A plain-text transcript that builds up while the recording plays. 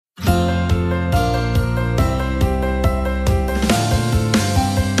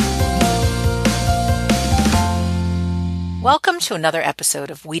Welcome to another episode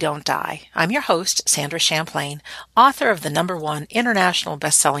of We Don't Die. I'm your host, Sandra Champlain, author of the #1 international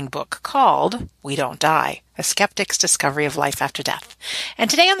best-selling book called We Don't Die, A Skeptic's Discovery of Life After Death. And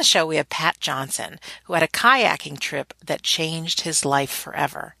today on the show we have Pat Johnson, who had a kayaking trip that changed his life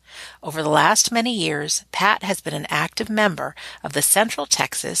forever. Over the last many years, Pat has been an active member of the Central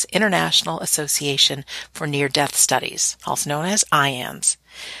Texas International Association for Near-Death Studies, also known as IANDS.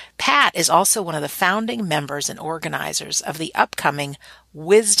 Pat is also one of the founding members and organizers of the upcoming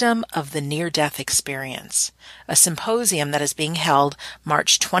Wisdom of the Near-Death Experience, a symposium that is being held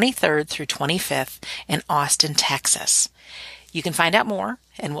March 23rd through 25th in Austin, Texas. You can find out more,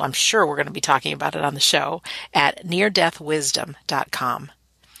 and I'm sure we're going to be talking about it on the show, at neardeathwisdom.com.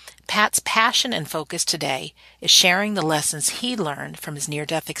 Pat's passion and focus today is sharing the lessons he learned from his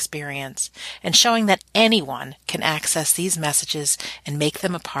near-death experience and showing that anyone can access these messages and make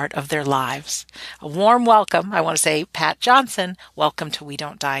them a part of their lives. A warm welcome, I want to say, Pat Johnson. Welcome to We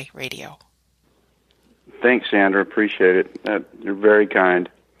Don't Die Radio. Thanks, Sandra. Appreciate it. You're very kind.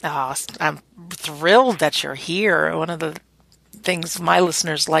 Oh, I'm thrilled that you're here. One of the things my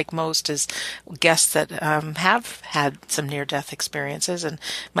listeners like most is guests that have had some near-death experiences, and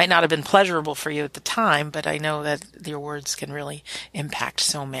might not have been pleasurable for you at the time, but I know that your words can really impact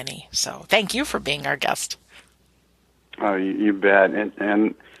so many. So thank you for being our guest. Oh, you bet.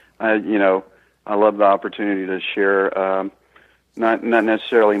 And I love the opportunity to share, not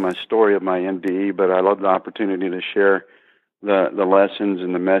necessarily my story of my NDE, but I love the opportunity to share the lessons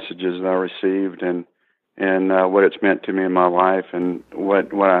and the messages that I received and what it's meant to me in my life and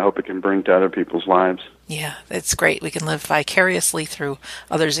what I hope it can bring to other people's lives. Yeah, it's great. We can live vicariously through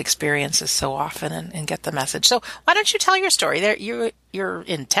others' experiences so often and get the message. So why don't you tell your story? There, you're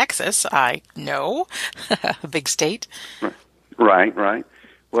in Texas, I know, a big state. Right.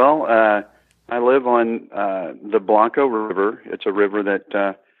 Well, I live on the Blanco River. It's a river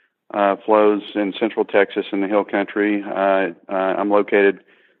that flows in central Texas in the hill country. I'm located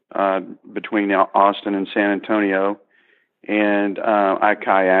between Austin and San Antonio, and I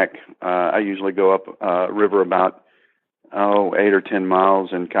kayak. I usually go up river about 8 or 10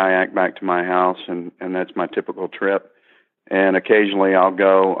 miles and kayak back to my house, and that's my typical trip. And occasionally I'll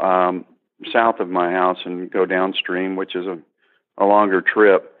go south of my house and go downstream, which is a longer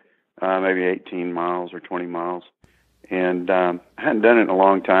trip, maybe 18 miles or 20 miles. And I hadn't done it in a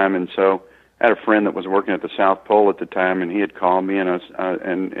long time, and so I had a friend that was working at the South Pole at the time, and he had called me, and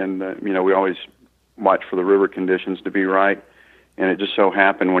we always watch for the river conditions to be right. And it just so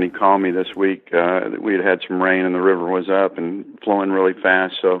happened when he called me this week that we had some rain and the river was up and flowing really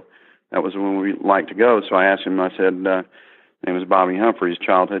fast. So that was when we liked to go. So I asked him. I said, his name was Bobby Humphreys,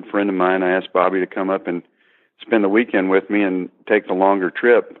 childhood friend of mine. I asked Bobby to come up and spend the weekend with me and take the longer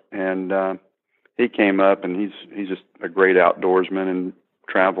trip. And he came up, and he's just a great outdoorsman and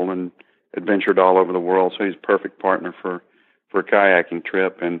travel and adventured all over the world, so he's a perfect partner for a kayaking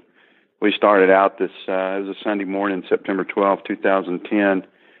trip. And we started out it was a Sunday morning, September 12, 2010,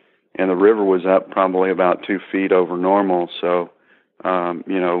 and the river was up probably about 2 feet over normal. So,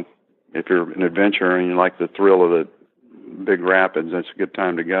 if you're an adventurer and you like the thrill of the big rapids, that's a good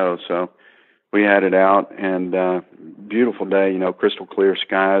time to go. So we had it out, and beautiful day, crystal clear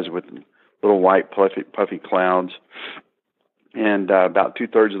skies with little white puffy clouds. And about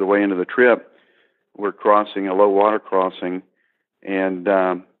 2/3 of the way into the trip, we're crossing a low water crossing, and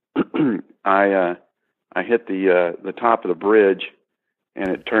I hit the top of the bridge, and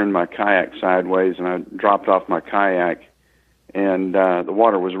it turned my kayak sideways, and I dropped off my kayak, and the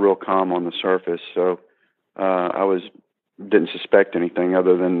water was real calm on the surface, so I didn't suspect anything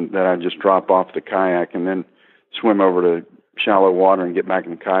other than that I'd just drop off the kayak and then swim over to shallow water and get back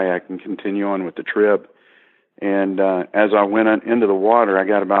in the kayak and continue on with the trip. And as I went into the water, I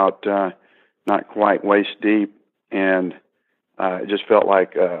got about not quite waist deep, and it just felt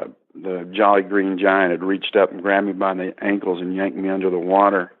like the Jolly Green Giant had reached up and grabbed me by the ankles and yanked me under the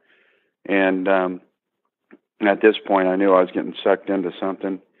water. And at this point, I knew I was getting sucked into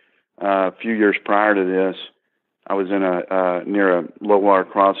something. A few years prior to this, I was in near a low water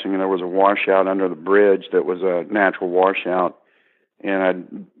crossing, and there was a washout under the bridge that was a natural washout. And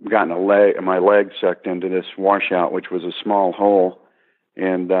I'd gotten my leg sucked into this washout, which was a small hole,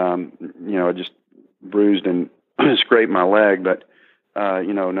 and it just bruised and scraped my leg, but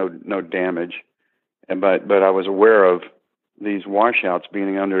no damage. But I was aware of these washouts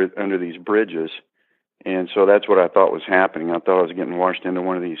being under these bridges, and so that's what I thought was happening. I thought I was getting washed into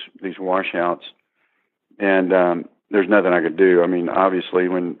one of these washouts, and there's nothing I could do. I mean, obviously,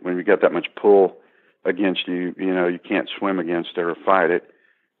 when you got that much pull against you, you can't swim against it or fight it.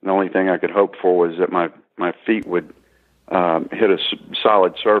 The only thing I could hope for was that my feet would hit a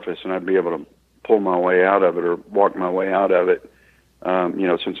solid surface, and I'd be able to pull my way out of it or walk my way out of it.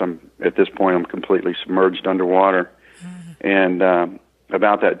 Since at this point I'm completely submerged underwater. And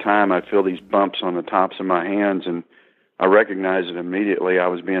about that time, I'd feel these bumps on the tops of my hands, and I recognized it immediately.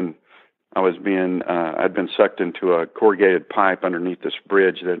 I'd been sucked into a corrugated pipe underneath this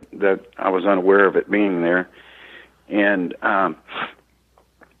bridge that I was unaware of it being there. And I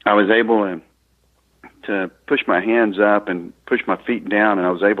was able to push my hands up and push my feet down, and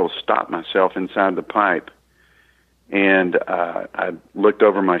I was able to stop myself inside the pipe. And I looked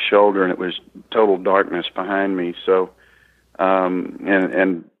over my shoulder, and it was total darkness behind me. So,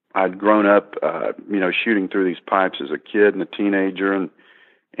 and I'd grown up, shooting through these pipes as a kid and a teenager,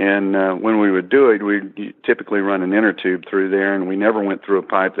 and when we would do it, we'd typically run an inner tube through there, and we never went through a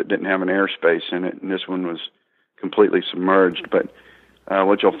pipe that didn't have an airspace in it, and this one was completely submerged. But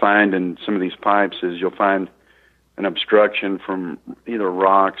what you'll find in some of these pipes is you'll find an obstruction from either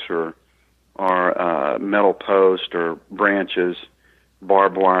rocks or metal post or branches,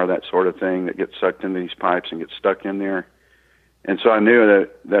 barbed wire, that sort of thing that gets sucked into these pipes and gets stuck in there. And so I knew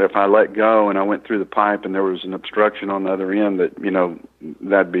that if I let go and I went through the pipe and there was an obstruction on the other end, that,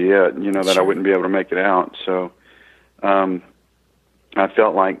 that'd be it, that I wouldn't be able to make it out. So I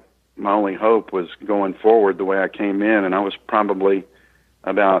felt like my only hope was going forward the way I came in, and I was probably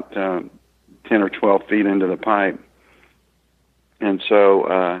about 10 or 12 feet into the pipe. And so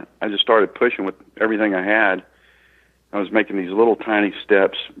I just started pushing with everything I had. I was making these little tiny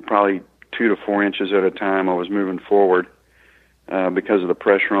steps, probably 2 to 4 inches at a time. I was moving forward because of the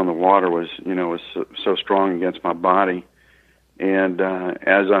pressure on the water was so strong against my body. And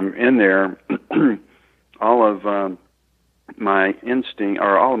as I'm in there, all of my instinct,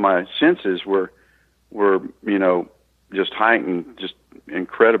 or all of my senses were just heightened, just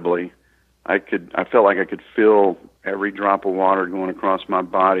incredibly. I felt like I could feel every drop of water going across my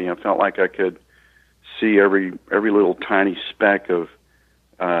body. I felt like I could see every little tiny speck of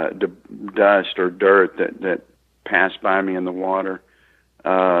dust or dirt that passed by me in the water.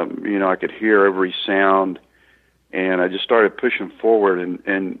 I could hear every sound, and I just started pushing forward. And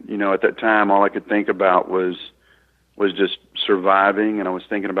at that time, all I could think about was just surviving, and I was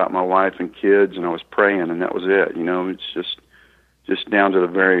thinking about my wife and kids, and I was praying, and that was it. It's just down to the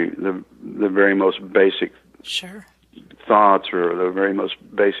very most basic thoughts, or the very most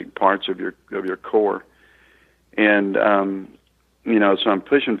basic parts of your core. And so I'm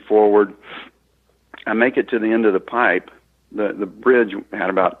pushing forward. I make it to the end of the pipe. The bridge had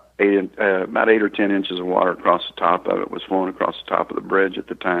about 8 or 10 inches of water across the top of it. Was flowing across the top of the bridge at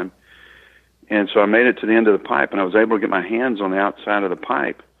the time. And so I made it to the end of the pipe, and I was able to get my hands on the outside of the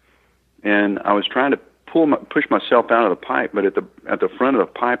pipe. And I was trying to push myself out of the pipe, but at the front of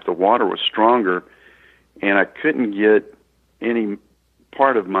the pipe, the water was stronger, and I couldn't get any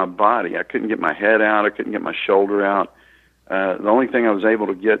part of my body. I couldn't get my head out. I couldn't get my shoulder out. The only thing I was able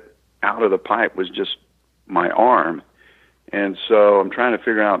to get out of the pipe was just my arm. And so I'm trying to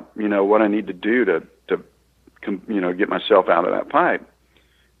figure out, what I need to do to get myself out of that pipe.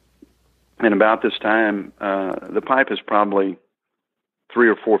 And about this time, the pipe is probably 3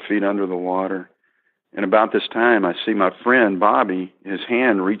 or 4 feet under the water. And about this time, I see my friend Bobby, his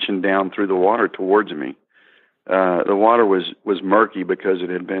hand reaching down through the water towards me. The water was murky because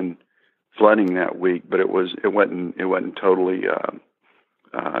it had been flooding that week, but it wasn't totally,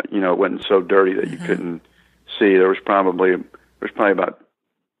 it wasn't so dirty that you couldn't see. There was probably about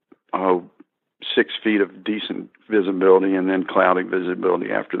 6 feet of decent visibility, and then cloudy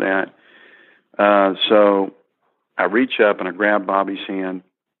visibility after that. So I reach up and I grab Bobby's hand,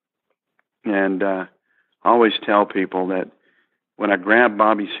 and I always tell people that when I grab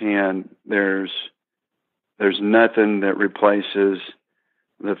Bobby's hand, there's nothing that replaces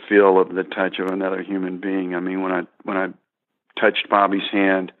the feel of the touch of another human being. I mean, when I touched Bobby's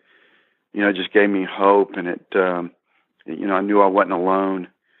hand, it just gave me hope, and it, I knew I wasn't alone.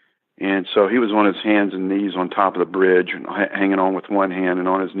 And so he was on his hands and knees on top of the bridge, and hanging on with one hand, and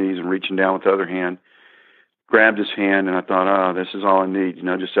on his knees and reaching down with the other hand. Grabbed his hand, and I thought, this is all I need,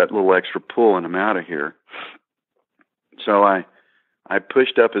 just that little extra pull, and I'm out of here. So I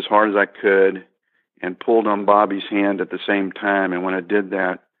pushed up as hard as I could and pulled on Bobby's hand at the same time. And when I did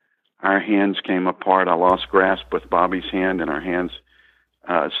that, our hands came apart. I lost grasp with Bobby's hand, and our hands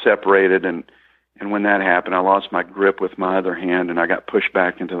separated. And when that happened, I lost my grip with my other hand, and I got pushed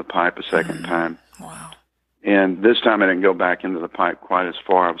back into the pipe a second time. Wow. And this time I didn't go back into the pipe quite as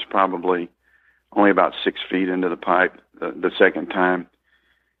far. I was probably only about 6 feet into the pipe the second time.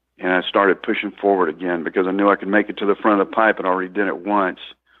 And I started pushing forward again because I knew I could make it to the front of the pipe. I already did it once.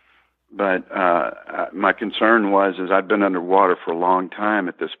 But my concern was, is I'd been underwater for a long time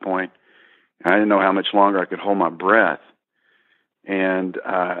at this point. I didn't know how much longer I could hold my breath. And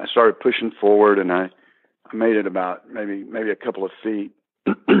I started pushing forward, and I made it about maybe a couple of feet.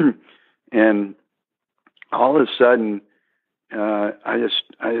 And all of a sudden, I just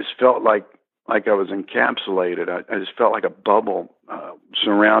felt like I was encapsulated. I just felt like a bubble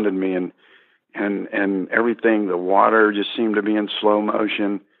surrounded me, and everything. The water just seemed to be in slow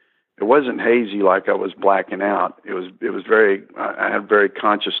motion. It wasn't hazy like I was blacking out. It was very. I had very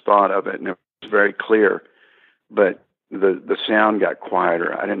conscious thought of it, and it was very clear. But the sound got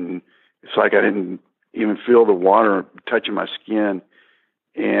quieter. It's like I didn't even feel the water touching my skin,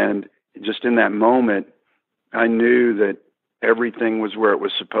 and just in that moment, I knew that everything was where it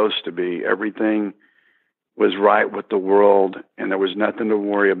was supposed to be. Everything was right with the world, and there was nothing to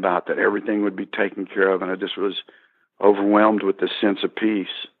worry about, that everything would be taken care of. And I just was overwhelmed with this sense of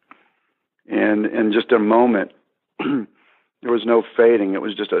peace. And in just a moment, there was no fading. It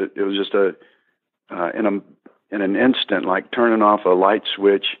was just in an instant, like turning off a light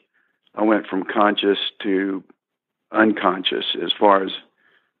switch. I went from conscious to unconscious as far as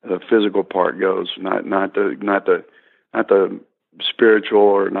the physical part goes, not the spiritual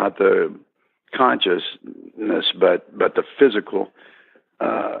or not the consciousness, but the physical,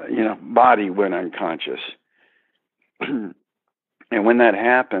 body went unconscious. And when that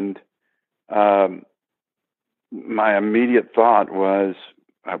happened, my immediate thought was,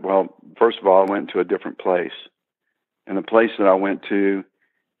 well, first of all, I went to a different place. And the place that I went to,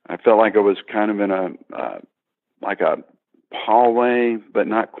 I felt like I was kind of in like a hallway, but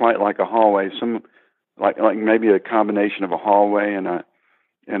not quite like a hallway. Like maybe a combination of a hallway and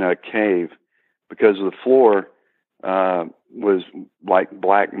a cave, because the floor was like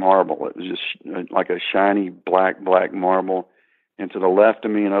black marble. It was just like a shiny black marble. And to the left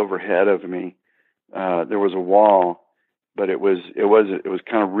of me and overhead of me, there was a wall, but it was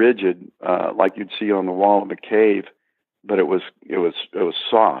kind of rigid, like you'd see on the wall of a cave. But it was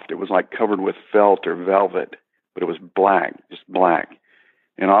soft. It was like covered with felt or velvet, but it was black, just black.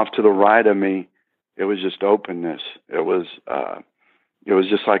 And off to the right of me, it was just openness. It was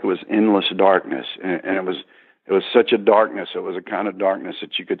just like it was endless darkness, and it was such a darkness. It was a kind of darkness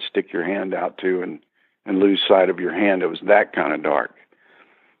that you could stick your hand out to and lose sight of your hand. It was that kind of dark.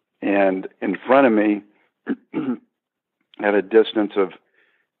 And in front of me, at a distance of,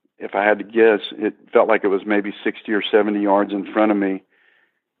 if I had to guess, it felt like it was maybe 60 or 70 yards in front of me,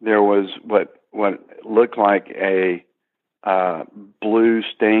 there was what looked like a blue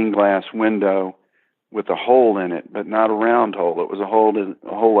stained glass window with a hole in it, but not a round hole. It was a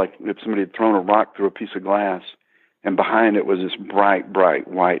hole like if somebody had thrown a rock through a piece of glass, and behind it was this bright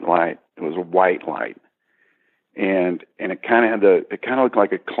white light. It was a white light, and it kind of looked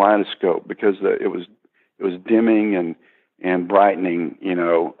like a kaleidoscope, because it was dimming and brightening, and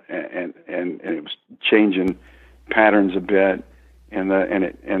it was changing patterns a bit, and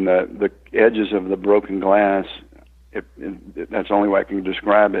the edges of the broken glass, that's the only way I can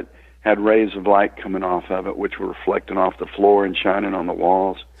describe it, had rays of light coming off of it, which were reflecting off the floor and shining on the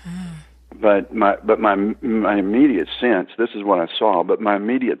walls. But my immediate sense, this is what I saw, but my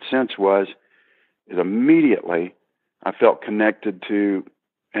immediate sense is immediately I felt connected to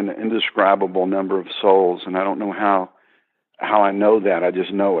an indescribable number of souls, and I don't know how I know that. I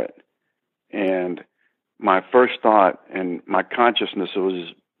just know it. And my first thought, and my consciousness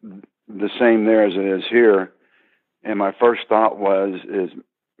was the same there as it is here, and my first thought is,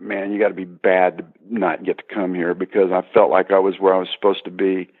 man, you got to be bad to not get to come here, because I felt like I was where I was supposed to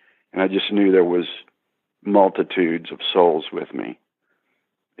be, and I just knew there was multitudes of souls with me.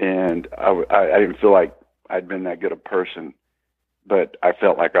 And I didn't feel like I'd been that good a person, but I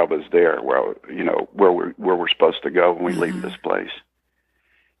felt like I was there, where we're supposed to go when we leave this place.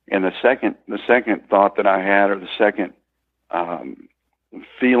 And the second thought that I had, or the second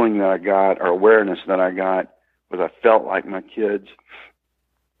feeling that I got, or awareness that I got, was I felt like my kids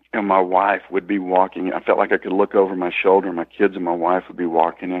and my wife would be walking. I felt like I could look over my shoulder. My kids and my wife would be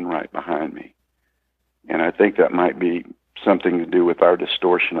walking in right behind me. And I think that might be something to do with our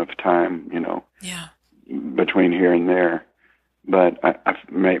distortion of time, between here and there. But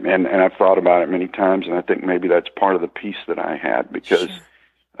I've thought about it many times, and I think maybe that's part of the peace that I had, because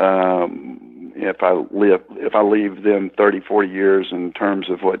if I leave them 30, 40 years in terms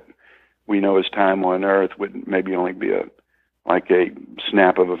of what we know as time on Earth, would maybe only be a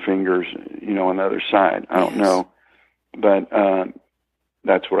snap of a fingers, on the other side. I don't know, but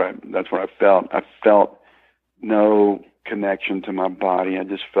that's what I felt. I felt no connection to my body. I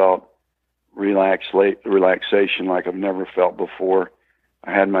just felt relaxation like I've never felt before.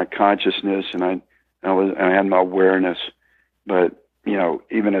 I had my consciousness, and I had my awareness. But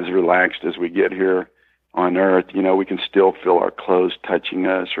even as relaxed as we get here on Earth, we can still feel our clothes touching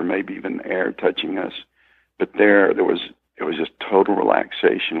us, or maybe even air touching us. But it was just total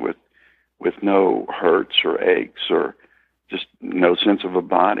relaxation with no hurts or aches or just no sense of a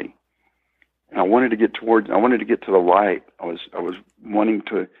body. And I wanted to get to the light. I was wanting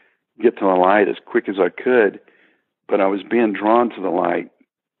to get to the light as quick as I could, but I was being drawn to the light,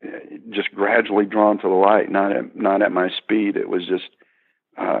 just gradually drawn to the light, not at my speed. It was just,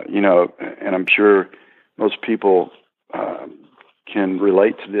 and I'm sure most people can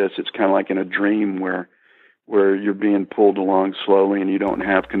relate to this. It's kind of like in a dream where you're being pulled along slowly and you don't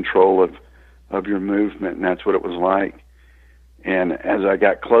have control of your movement, and that's what it was like. And as I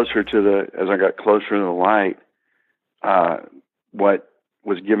got closer to the light, what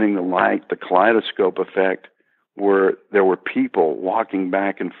was giving the light the kaleidoscope effect there were people walking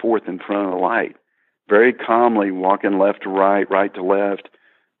back and forth in front of the light, very calmly walking left to right, right to left,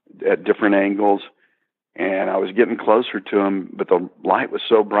 at different angles. And I was getting closer to them, but the light was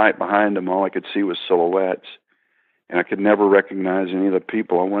so bright behind them, all I could see was silhouettes, and I could never recognize any of the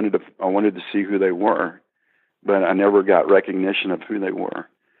people. I wanted to see who they were, but I never got recognition of who they were.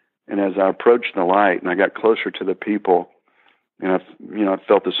 And as I approached the light and I got closer to the people, and I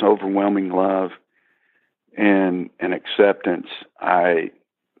felt this overwhelming love and acceptance, I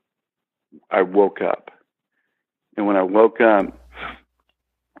woke up. And when I woke up,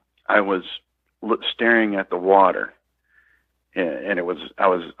 I was staring at the water, and I was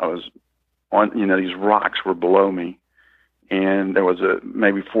on, these rocks were below me, and there was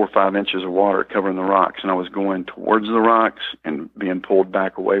maybe 4 or 5 inches of water covering the rocks, and I was going towards the rocks and being pulled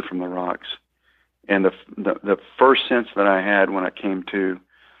back away from the rocks. And the first sense that I had when I came to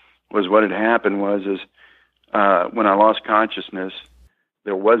was what had happened was when I lost consciousness,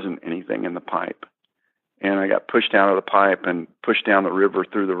 there wasn't anything in the pipe, and I got pushed out of the pipe and pushed down the river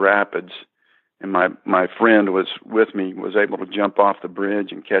through the rapids. And my friend was with me, was able to jump off the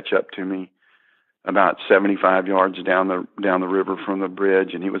bridge and catch up to me about 75 yards down the river from the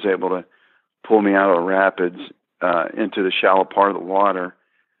bridge, and he was able to pull me out of the rapids into the shallow part of the water.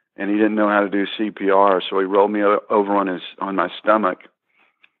 And he didn't know how to do CPR, so he rolled me over on my stomach.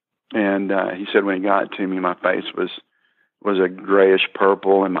 And he said when he got to me, my face was a grayish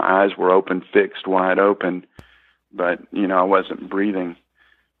purple, and my eyes were open, fixed, wide open, but I wasn't breathing.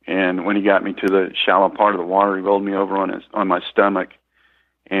 And when he got me to the shallow part of the water, he rolled me over on my stomach,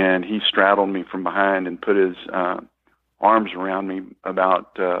 and he straddled me from behind and put his arms around me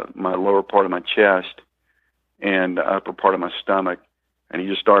about my lower part of my chest and the upper part of my stomach, and he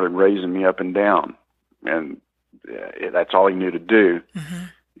just started raising me up and down, and that's all he knew to do. Mm-hmm.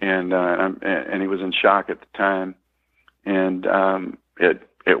 And he was in shock at the time, and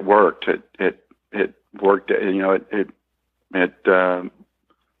it worked. It worked. It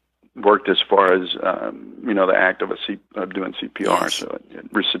worked as far as the act of doing CPR. Yes. So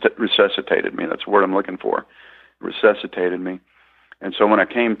it resuscitated me. That's the word I'm looking for. It resuscitated me. And so when I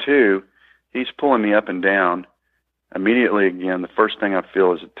came to, he's pulling me up and down. Immediately, again, the first thing I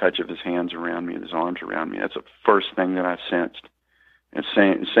feel is the touch of his hands around me, his arms around me. That's the first thing that I sensed. It's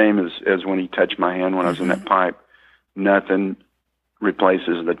same as when he touched my hand when I was in that pipe. Nothing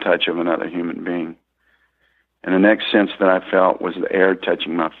replaces the touch of another human being. And the next sense that I felt was the air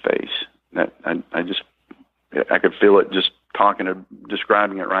touching my face. That I could feel it just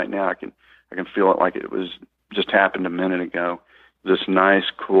describing it right now. I can feel it like it was just happened a minute ago. This nice,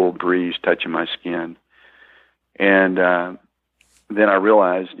 cool breeze touching my skin. And then I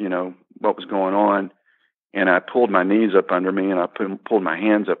realized, what was going on. And I pulled my knees up under me, and I pulled my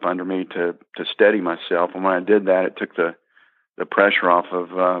hands up under me to steady myself. And when I did that, it took the pressure off of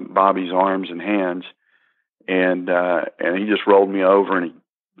Bobby's arms and hands. And he just rolled me over, and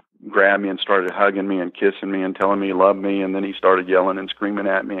he grabbed me and started hugging me and kissing me and telling me he loved me. And then he started yelling and screaming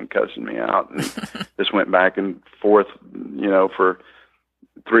at me and cussing me out. And this went back and forth, for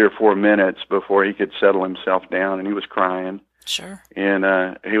 3 or 4 minutes before he could settle himself down. And he was crying. Sure. And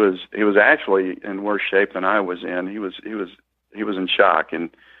he was actually in worse shape than I was in. He was in shock, and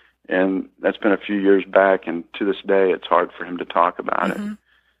that's been a few years back. And to this day, it's hard for him to talk about it.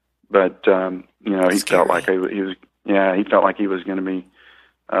 But he felt like he felt like he was going to be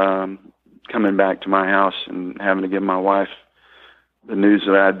coming back to my house and having to give my wife the news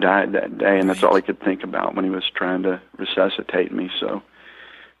that I died that day, and that's all he could think about when he was trying to resuscitate me. So,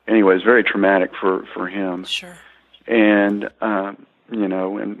 anyway, it's very traumatic for him. Sure. And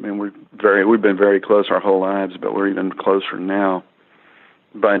and we've been very close our whole lives, but we're even closer now.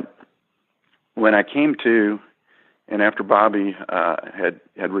 But when I came to, And after Bobby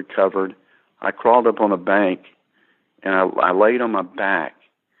had recovered, I crawled up on a bank, and I laid on my back,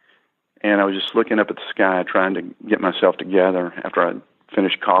 and I was just looking up at the sky, trying to get myself together after I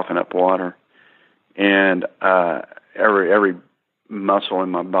finished coughing up water. And every muscle in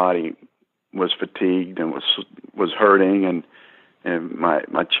my body was fatigued and was hurting, and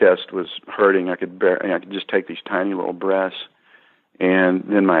my chest was hurting. I could just take these tiny little breaths, and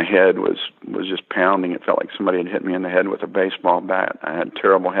then my head was just pounding. It felt like somebody had hit me in the head with a baseball bat. I had a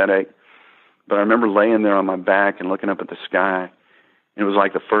terrible headache. But I remember laying there on my back and looking up at the sky. It was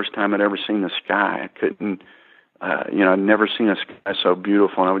like the first time I'd ever seen the sky. I couldn't, I'd never seen a sky so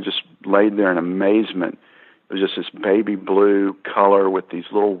beautiful, and I was just laid there in amazement. It was just this baby blue color with these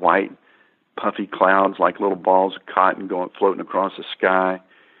little white puffy clouds like little balls of cotton floating across the sky.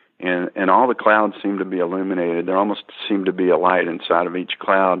 And all the clouds seemed to be illuminated. There almost seemed to be a light inside of each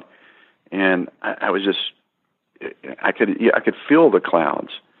cloud. And I could feel the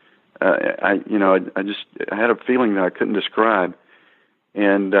clouds. I had a feeling that I couldn't describe.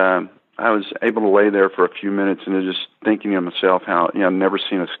 And I was able to lay there for a few minutes and just thinking to myself how, I've never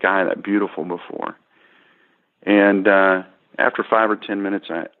seen a sky that beautiful before. And after 5 or 10 minutes,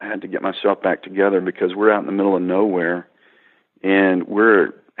 I had to get myself back together because we're out in the middle of nowhere, and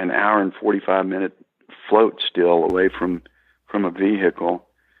we're an hour and 45-minute float still away from a vehicle.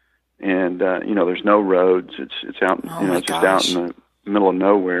 And, there's no roads. It's out, it's just out in the middle of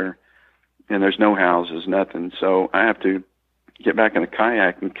nowhere, and there's no houses, nothing. So I have to get back in the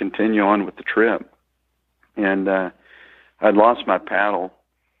kayak and continue on with the trip. And I'd lost my paddle,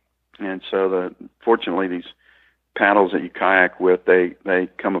 and so fortunately these paddles that you kayak with, they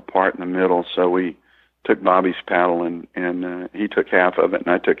come apart in the middle. So we took Bobby's paddle, and he took half of it, and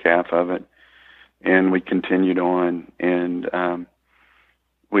I took half of it, and we continued on. And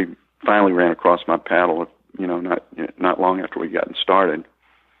we finally ran across my paddle, not long after we gotten started.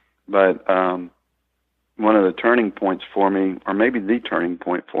 But one of the turning points for me, or maybe the turning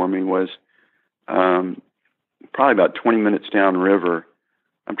point for me, was probably about 20 minutes downriver.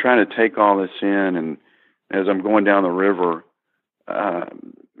 I'm trying to take all this in, and as I'm going down the river,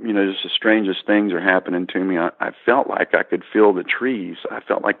 just the strangest things are happening to me. I felt like I could feel the trees. I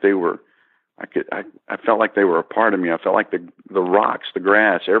felt like they were, I felt like they were a part of me. I felt like the rocks, the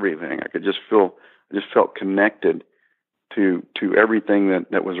grass, everything. I just felt connected to everything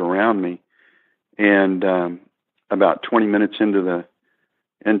that was around me. And about 20 minutes into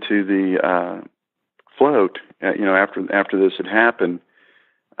the float, after this had happened,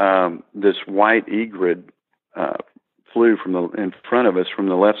 this white egret flew in front of us from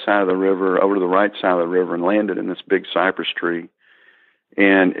the left side of the river over to the right side of the river and landed in this big cypress tree.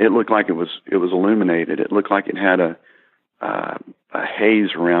 And it looked like it was illuminated. It looked like it had a haze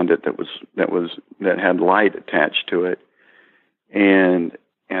around it that had light attached to it. And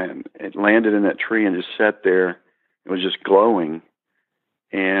it landed in that tree and just sat there. It was just glowing.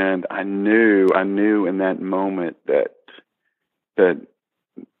 And I knew in that moment that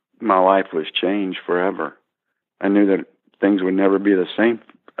my life was changed forever. I knew that things would never be the same.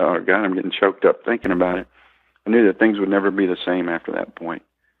 Oh, God, I'm getting choked up thinking about it. I knew that things would never be the same after that point.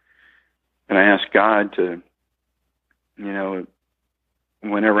 And I asked God to,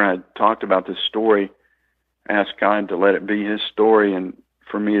 whenever I talked about this story, I asked God to let it be His story and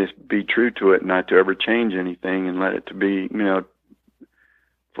for me to be true to it, not to ever change anything, and let it to be,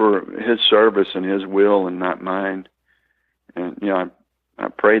 for His service and His will and not mine. And, I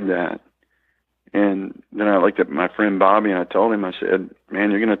prayed that. And then I looked at my friend Bobby and I told him, I said, man,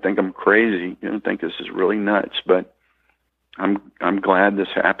 you're going to think I'm crazy. You're going to think this is really nuts, but I'm glad this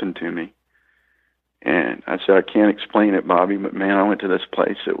happened to me. And I said, I can't explain it, Bobby, but man, I went to this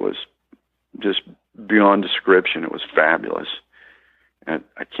place. It was just beyond description. It was fabulous. And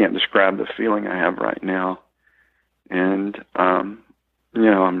I can't describe the feeling I have right now. And,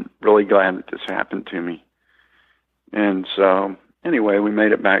 I'm really glad that this happened to me. And so anyway, we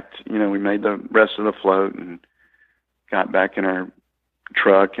made it back, we made the rest of the float and got back in our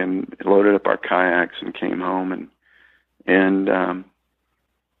truck and loaded up our kayaks and came home. And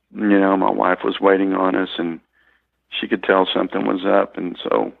my wife was waiting on us, and she could tell something was up. And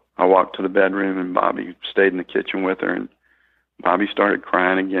so I walked to the bedroom, and Bobby stayed in the kitchen with her, and Bobby started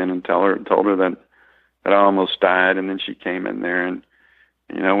crying again and told her that I almost died. And then she came in there, and,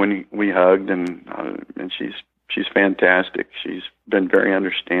 when we hugged, and she's fantastic. She's been very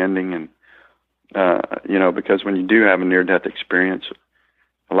understanding, and, because when you do have a near-death experience,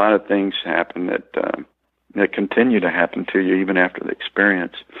 a lot of things happen that continue to happen to you even after the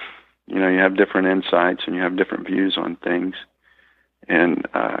experience. You have different insights and you have different views on things. and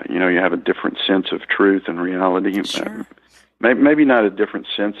you have a different sense of truth and reality. Sure. Maybe not a different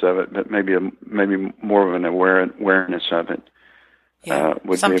sense of it, but maybe more of an awareness of it. Yeah.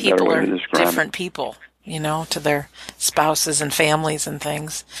 Would Some be a better people way are to describe different it. people, to their spouses and families and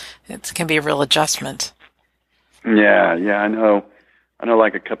things. It can be a real adjustment. Yeah, I know.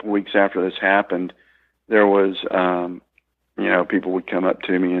 Like a couple of weeks after this happened, there was, people would come up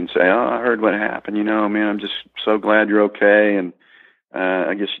to me and say, "Oh, I heard what happened. Man, I'm just so glad you're okay. And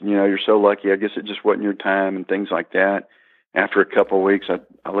I guess you're so lucky. I guess it just wasn't your time," and things like that. After a couple of weeks,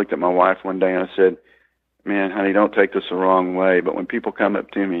 I looked at my wife one day and I said, "Man, honey, don't take this the wrong way. But when people come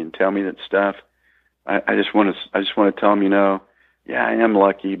up to me and tell me that stuff, I just want to tell them, yeah, I am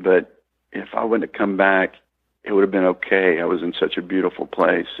lucky, but if I wouldn't have come back, it would have been okay. I was in such a beautiful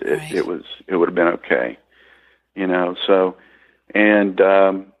place. Right. It would have been okay, So, and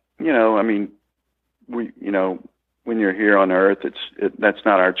I mean, when you're here on Earth, that's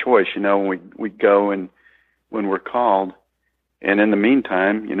not our choice. When we go and when we're called, and in the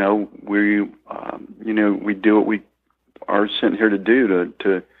meantime, we do what we are sent here to do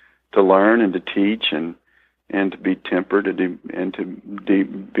to learn and to teach and to be tempered and to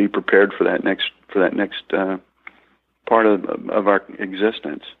be prepared for that next part of our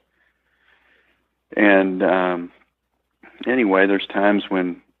existence. And anyway, there's times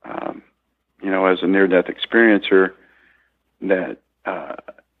when as a near-death experiencer that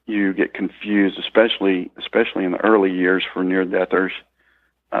you get confused, especially in the early years for near-deathers.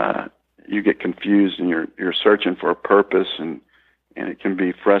 You get confused and you're searching for a purpose, and it can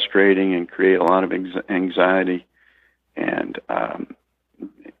be frustrating and create a lot of anxiety. And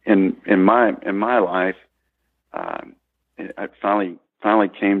in my life, I finally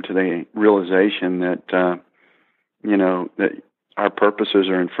came to the realization that that our purposes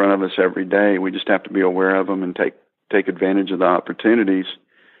are in front of us every day. We just have to be aware of them and take advantage of the opportunities.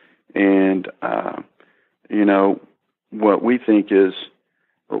 And what we think is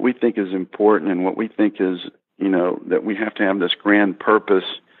important, and what we think is that we have to have this grand purpose,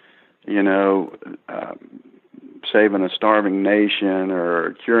 saving a starving nation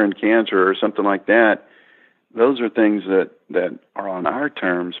or curing cancer or something like that. Those are things that are on our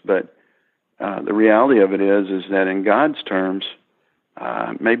terms, but the reality of it is that in God's terms,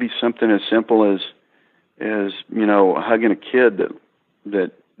 maybe something as simple as hugging a kid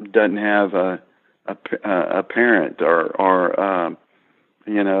that doesn't have a parent, or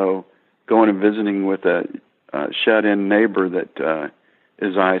going and visiting with a shut-in neighbor that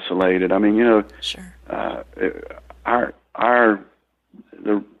is isolated. I mean, Sure.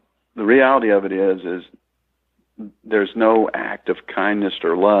 The reality of it is there's no act of kindness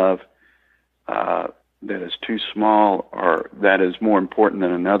or love that is too small or that is more important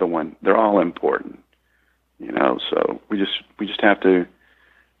than another one. They're all important, So we just have to,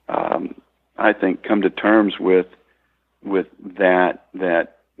 I think, come to terms with that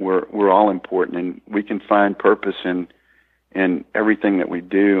we're all important, and we can find purpose in everything that we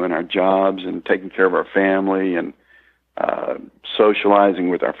do, in our jobs, and taking care of our family, and socializing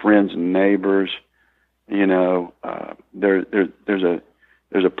with our friends and neighbors.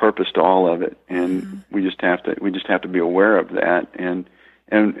 There's a purpose to all of it, and we just have to be aware of that. And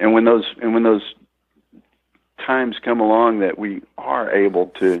when those times come along that we are able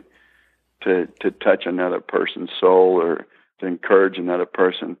to touch another person's soul or to encourage another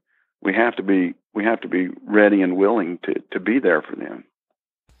person, we have to be ready and willing to be there for them.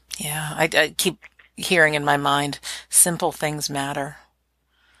 Yeah, I keep hearing in my mind, simple things matter.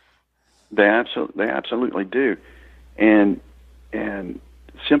 They absolutely do, and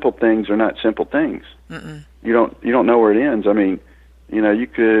simple things are not simple things. Mm-mm. You don't know where it ends. I mean, you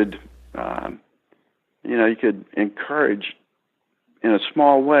could encourage in a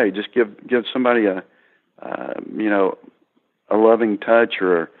small way. Just give somebody a loving touch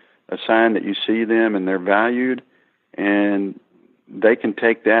or a sign that you see them and they're valued, and they can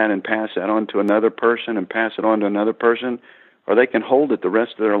take that and pass that on to another person and pass it on to another person, or they can hold it the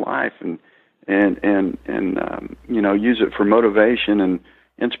rest of their life and use it for motivation and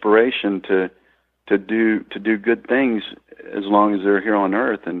inspiration to do good things as long as they're here on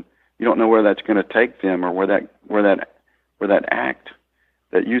Earth. And you don't know where that's going to take them, or where that act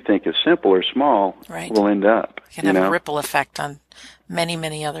that you think is simple or small Right. will end up. It can have a ripple effect on many,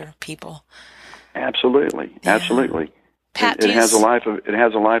 many other people. Absolutely, Yeah. absolutely. Pat, it has a life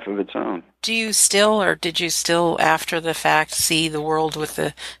of its own. Do you still, or did you still, after the fact, see the world with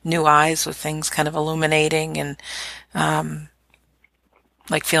the new eyes, with things kind of illuminating and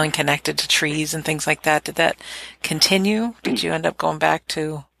like feeling connected to trees and things like that? Did that continue? Did you end up going back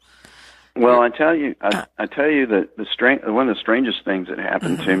to Well, I tell you that one of the strangest things that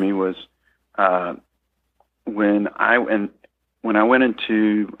happened to me was when I went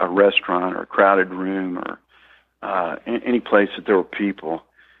into a restaurant or a crowded room or any place that there were people.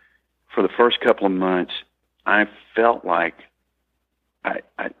 For the first couple of months, I felt like I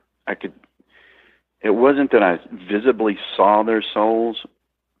could. It wasn't that I visibly saw their souls,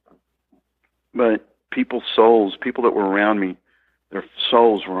 but people's souls, people that were around me, their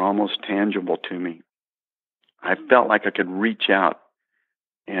souls were almost tangible to me. I felt like I could reach out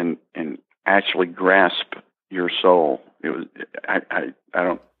and actually grasp your soul. It was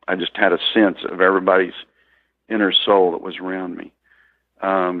I just had a sense of everybody's inner soul that was around me.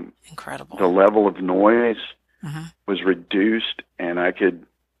 Incredible. The level of noise was reduced, and I could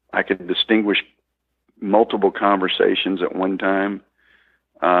distinguish multiple conversations at one time.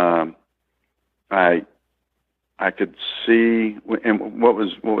 I could see, and what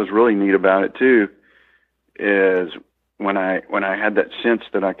was really neat about it too is when I had that sense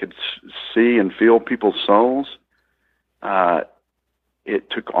that I could see and feel people's souls, it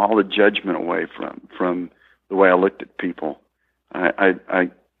took all the judgment away from the way I looked at people. I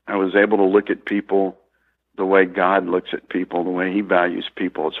was able to look at people the way God looks at people, the way He values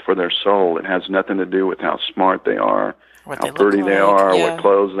people. It's for their soul. It has nothing to do with how smart they are, how pretty they are, what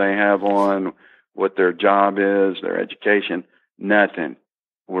clothes they have on, what their job is, their education. Nothing.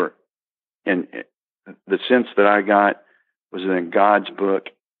 And the sense that I got was that in God's book,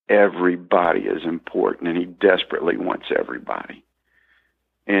 everybody is important, and He desperately wants everybody.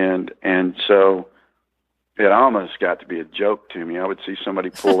 And so it almost got to be a joke to me. I would see somebody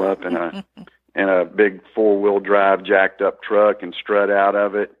pull up in a big 4-wheel drive jacked up truck and strut out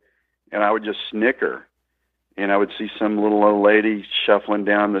of it, and I would just snicker. And I would see some little old lady shuffling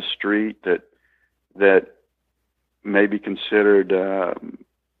down the street that may be considered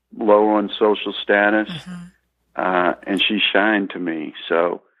low on social status, and she shined to me.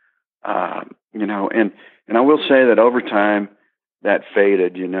 So, and I will say that over time that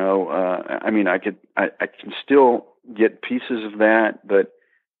faded. I can still get pieces of that, but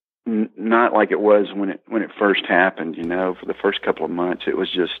not like it was when it first happened. For the first couple of months, it was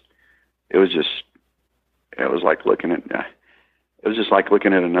like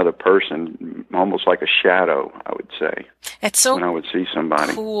looking at another person, almost like a shadow, I would say. It's so when I would see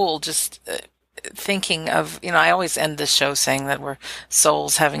somebody. Cool, just thinking of, I always end this show saying that we're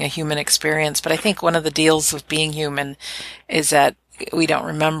souls having a human experience, but I think one of the deals with being human is that we don't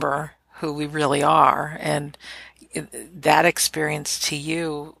remember who we really are, and that experience to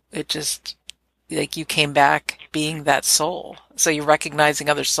you, it just, like, you came back being that soul. So you're recognizing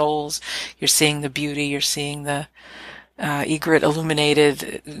other souls, you're seeing the beauty, you're seeing the egret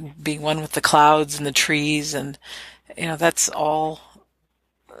illuminated, being one with the clouds and the trees, and that's all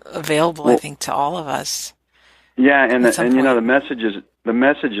available, I think, to all of us. Yeah, and the messages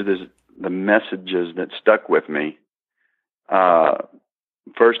that stuck with me.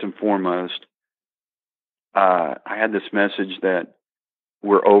 First and foremost, I had this message that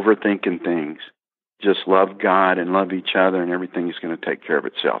we're overthinking things. Just love God and love each other, and everything is going to take care of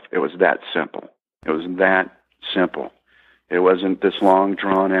itself. It was that simple. It was that simple. It wasn't this long,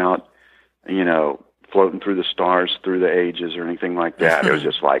 drawn out, floating through the stars through the ages or anything like that. It was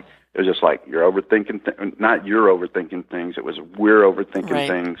just like you're overthinking. Not you're overthinking things. It was we're overthinking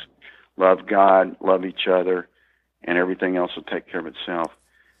things. Love God, love each other, and everything else will take care of itself.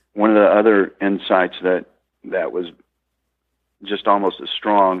 One of the other insights that was just almost as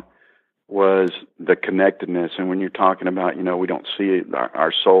strong was the connectedness. And when you're talking about, we don't see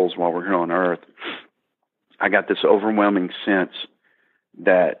our souls while we're here on earth, I got this overwhelming sense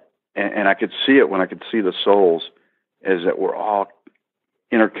that, and I could see it when I could see the souls, is that we're all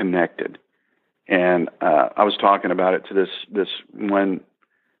interconnected. And I was talking about it to this one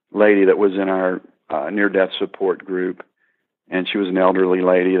lady that was in our near-death support group, and she was an elderly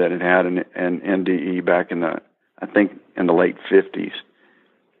lady that had an NDE back in the late 50s.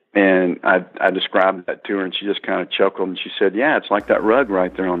 And I described that to her, and she just kind of chuckled, and she said, "Yeah, it's like that rug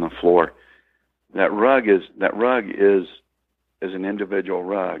right there on the floor. That rug is an individual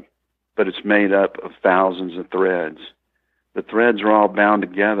rug, but it's made up of thousands of threads. The threads are all bound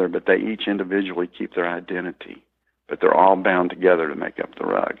together, but they each individually keep their identity, but they're all bound together to make up the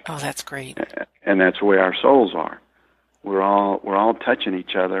rug." Oh, that's great. And that's the way our souls are. We're all touching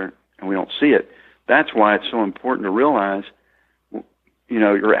each other, and we don't see it. That's why it's so important to realize,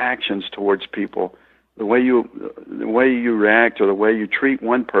 your actions towards people, the way you react or the way you treat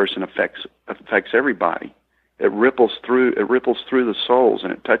one person affects everybody. It ripples through the souls,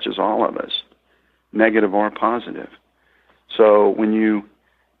 and it touches all of us, negative or positive. So when you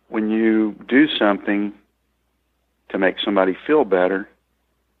when you do something to make somebody feel better,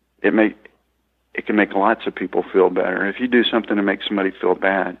 it can make lots of people feel better. If you do something to make somebody feel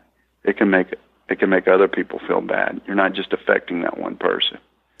bad, it can make other people feel bad. You're not just affecting that one person.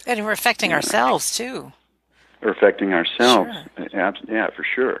 And we're affecting ourselves too. We're affecting ourselves. Sure. Yeah, for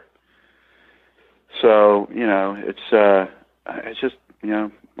sure. So, it's just,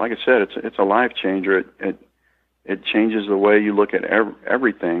 like I said, it's a life changer. It changes the way you look at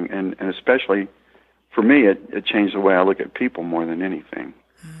everything, and especially for me, it changed the way I look at people more than anything.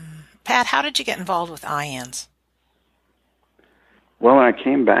 Pat, how did you get involved with IANDS? Well, when I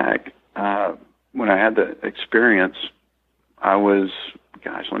came back, when I had the experience, I was,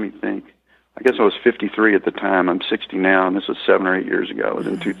 let me think. I guess I was 53 at the time. I'm 60 now, and this was 7 or 8 years ago. It was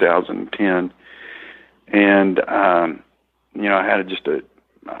in 2010, and I had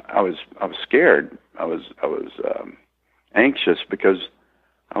I was scared. I was anxious because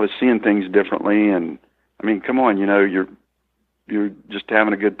I was seeing things differently, and I mean, come on, you're just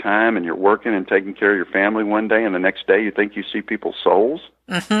having a good time, and you're working and taking care of your family one day, and the next day you think you see people's souls.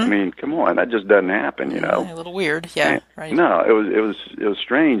 Mm-hmm. I mean, come on, that just doesn't happen, A little weird, yeah. Right. No, it was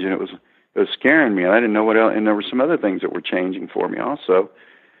strange, and it was scaring me. I didn't know what else, and there were some other things that were changing for me also.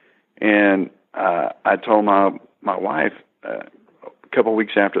 And I told my wife a couple of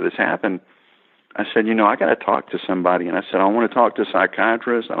weeks after this happened, I said, I got to talk to somebody. And I said, I want to talk to a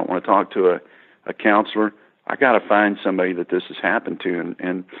psychiatrist. I don't want to talk to a counselor. I got to find somebody that this has happened to.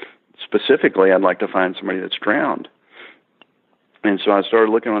 And specifically, I'd like to find somebody that's drowned. And so I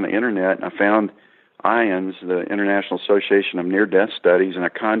started looking on the internet, and I found IANDS, the International Association of Near-Death Studies, and I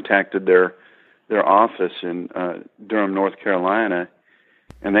contacted their office in Durham, North Carolina,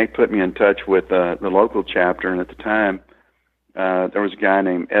 and they put me in touch with the local chapter. And at the time, there was a guy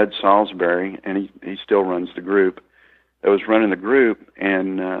named Ed Salisbury, and he still runs the group, that was running the group,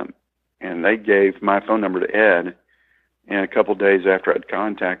 and they gave my phone number to Ed. And a couple of days after I'd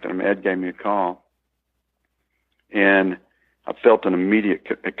contacted him, Ed gave me a call, and I felt an immediate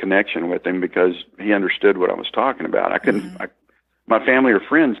connection with him because he understood what I was talking about. I couldn't. My family or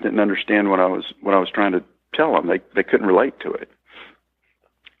friends didn't understand what I was trying to tell them. They couldn't relate to it.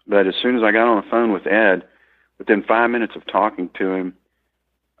 But as soon as I got on the phone with Ed, within 5 minutes of talking to him,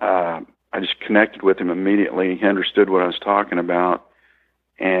 I just connected with him immediately. He understood what I was talking about,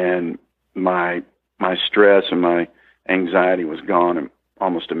 and my stress and my anxiety was gone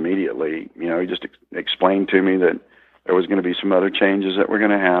almost immediately. He just explained to me that there was going to be some other changes that were going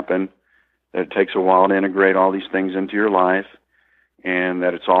to happen, that it takes a while to integrate all these things into your life, and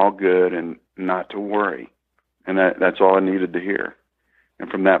that it's all good and not to worry. And that's all I needed to hear. And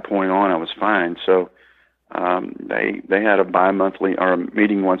from that point on, I was fine. So they had a bi-monthly or a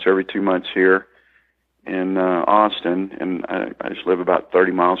meeting once every 2 months here in Austin, and I just live about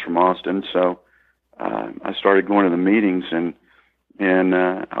 30 miles from Austin. So I started going to the meetings, and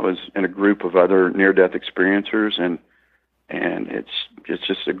I was in a group of other near-death experiencers, and it's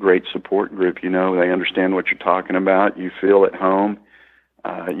just a great support group. They understand what you're talking about. You feel at home.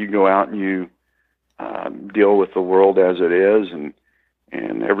 You go out and you deal with the world as it is, and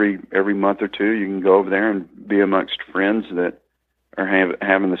every month or two you can go over there and be amongst friends that are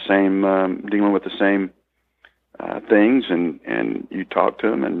having the same dealing with the same things, and you talk to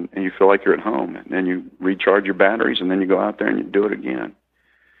them, and you feel like you're at home, and then you recharge your batteries, and then you go out there and you do it again.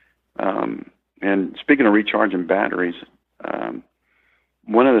 And speaking of recharging batteries,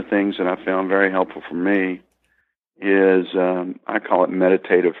 one of the things that I found very helpful for me is I call it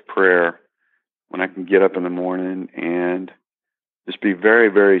meditative prayer. When I can get up in the morning and just be very,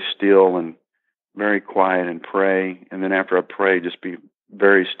 very still and very quiet and pray, and then after I pray, just be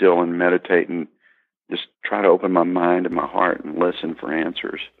very still and meditate and just try to open my mind and my heart and listen for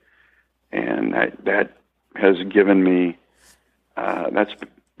answers. And that has given me the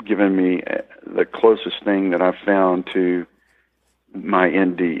closest thing that I've found to my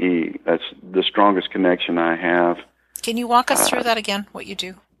NDE. That's the strongest connection I have. Can you walk us through that again, what you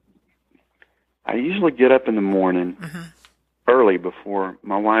do? I usually get up in the morning early before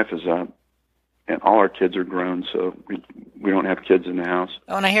my wife is up, and all our kids are grown, so we don't have kids in the house.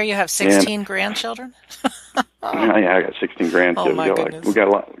 Oh, and I hear you have 16 grandchildren? Yeah, I got 16 grandkids. Oh, my goodness. We got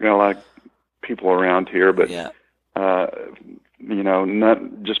a lot of people around here, but not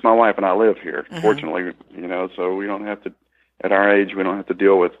just my wife and I live here. Fortunately, so we don't have to. At our age, we don't have to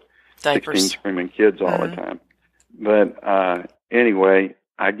deal with diapers. 16 screaming kids all the time. But anyway,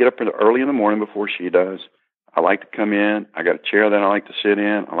 I get up early in the morning before she does. I like to come in. I got a chair that I like to sit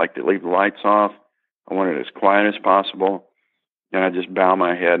in. I like to leave the lights off. I want it as quiet as possible. And I just bow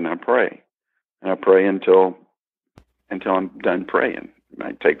my head and I pray. And I pray until I'm done praying. It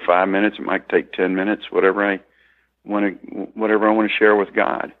might take 5 minutes. It might take 10 minutes. Whatever I want to share with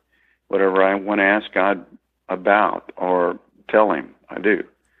God, whatever I want to ask God about or tell Him, I do.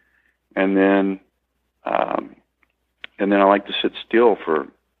 And then I like to sit still for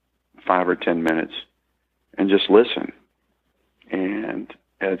 5 or 10 minutes and just listen. And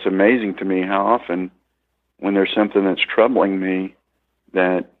it's amazing to me how often when there's something that's troubling me,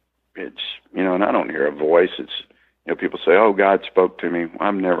 that it's, and I don't hear a voice. It's, people say, oh, God spoke to me.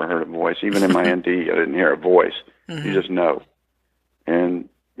 I've never heard a voice. Even in my ND, I didn't hear a voice. Mm-hmm. You just know. And,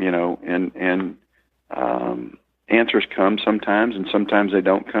 answers come sometimes, and sometimes they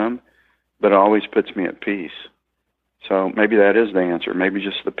don't come, but it always puts me at peace. So maybe that is the answer. Maybe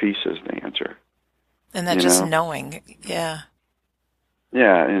just the peace is the answer. And then just knowing, yeah.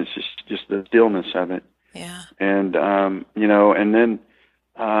 Yeah, and it's just the stillness of it. Yeah. And, and then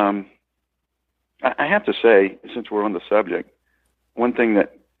I have to say, since we're on the subject, one thing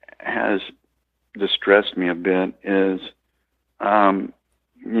that has distressed me a bit is, I've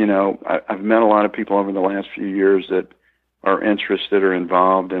met a lot of people over the last few years that are interested or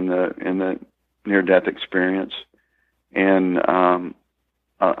involved in the near-death experience, and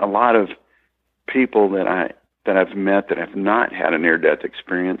a lot of people that I've met that have not had a near-death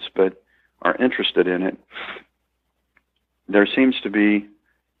experience but are interested in it. There seems to be,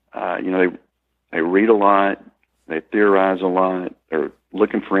 they read a lot, they theorize a lot, they're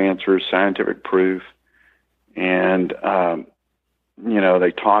looking for answers, scientific proof, and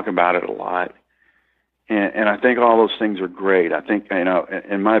they talk about it a lot. And I think all those things are great. I think,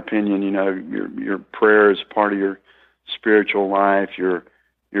 in my opinion, your prayer is part of your spiritual life, your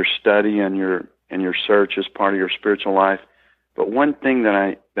study and your search is part of your spiritual life. But one thing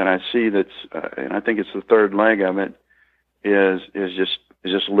that I see that's, and I think it's the third leg of it, is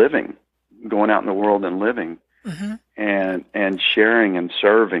just living, going out in the world and living, mm-hmm. and sharing and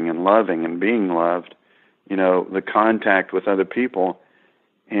serving and loving and being loved. The contact with other people.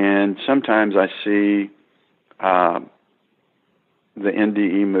 And sometimes I see the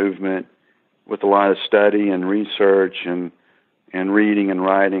NDE movement with a lot of study and research and reading and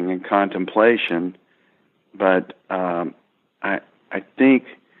writing and contemplation. But I think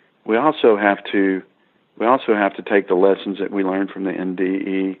we also have to take the lessons that we learn from the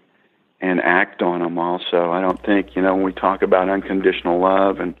NDE and act on them also. I don't think, when we talk about unconditional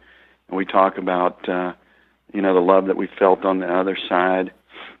love and we talk about the love that we felt on the other side,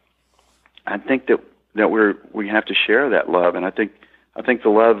 I think that we have to share that love, and I think the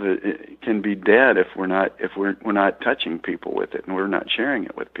love can be dead if we're not touching people with it and we're not sharing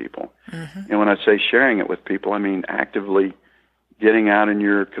it with people. Mm-hmm. And when I say sharing it with people, I mean actively getting out in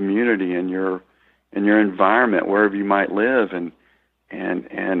your community and your environment, wherever you might live, and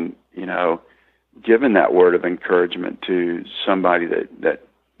giving that word of encouragement to somebody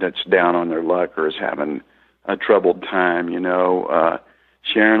that's down on their luck or is having a troubled time,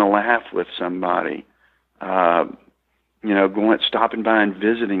 sharing a laugh with somebody, stopping by and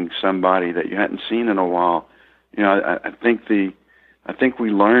visiting somebody that you hadn't seen in a while. I think we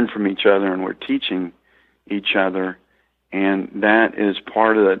learn from each other and we're teaching each other, and that's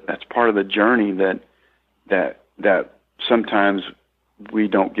part of the journey that sometimes we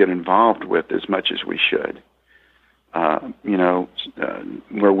don't get involved with as much as we should.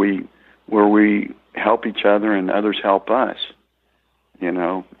 Where we help each other and others help us, and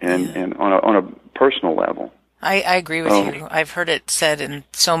on a personal level. I agree with you. I've heard it said in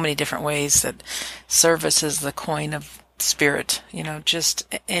so many different ways that service is the coin of spirit.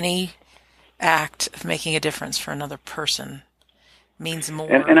 Just any act of making a difference for another person means more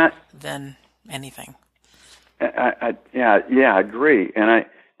than anything. I agree. And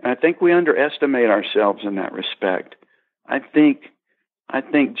I think we underestimate ourselves in that respect. I think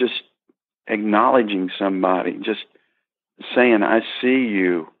just acknowledging somebody, just saying, I see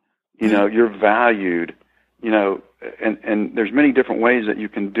you, you're valued, and there's many different ways that you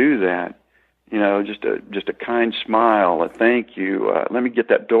can do that. Just a kind smile, a thank you, let me get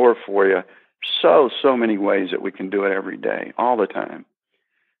that door for you. So many ways that we can do it every day, all the time,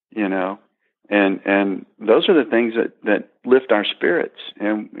 and those are the things that lift our spirits,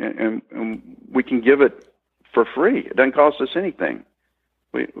 and we can give it for free. It doesn't cost us anything.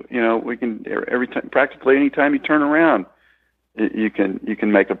 We can every time, practically any time you turn around, you can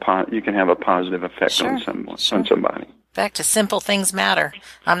have a positive effect on somebody. Back to simple things matter.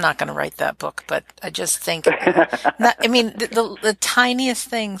 I'm not going to write that book, but I just think, the tiniest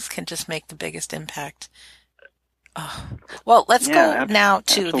things can just make the biggest impact. Oh. Well, let's go now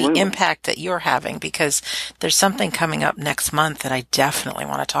to the impact that you're having, because there's something coming up next month that I definitely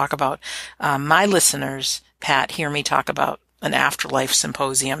want to talk about. My listeners, Pat, hear me talk about an afterlife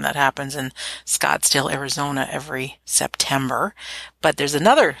symposium that happens in Scottsdale, Arizona every September. But there's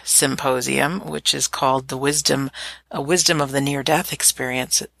another symposium, which is called The Wisdom of the Near-Death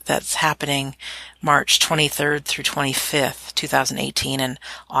Experience, that's happening March 23rd through 25th, 2018 in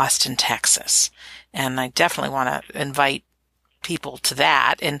Austin, Texas. And I definitely want to invite people to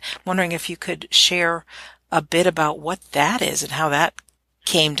that, and wondering if you could share a bit about what that is and how that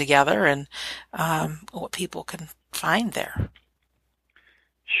came together, and what people can find there.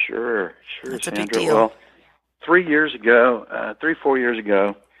 Sure, That's Sandra. a big deal. Well, 4 years ago,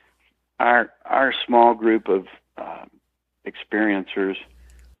 our small group of experiencers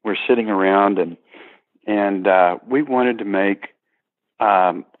were sitting around, and we wanted to make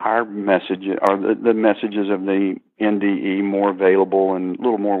our message, or the messages of the NDE, more available and a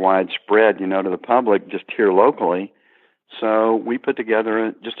little more widespread, to the public, just here locally. So we put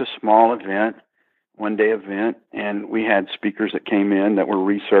together just a small event, one-day event, and we had speakers that came in that were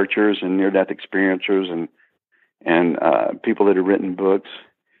researchers and near-death experiencers and people that had written books.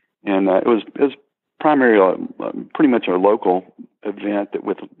 And it was primarily pretty much a local event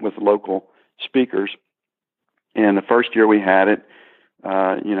with local speakers. And the first year we had it,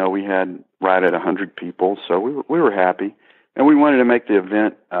 we had right at 100 people, so we were happy. And we wanted to make the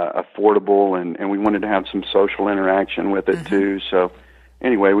event affordable, and we wanted to have some social interaction with it, too. So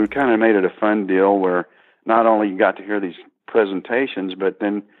anyway, we kind of made it a fun deal where not only you got to hear these presentations, but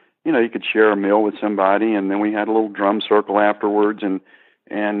then, you could share a meal with somebody, and then we had a little drum circle afterwards, and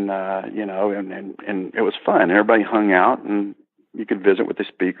it was fun. Everybody hung out, and you could visit with the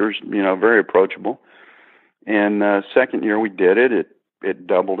speakers, very approachable. And second year we did it. It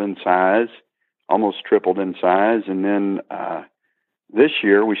doubled in size, almost tripled in size. And then this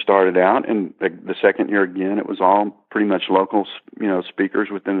year we started out, and the second year again, it was all pretty much local, speakers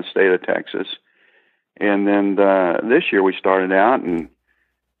within the state of Texas. And then this year we started out, and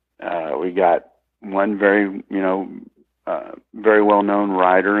we got one very well-known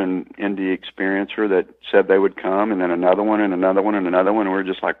writer and indie experiencer that said they would come, and then another one, and another one, and another one. And we're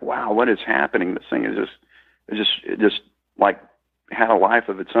just like, wow, what is happening? This thing is it just like had a life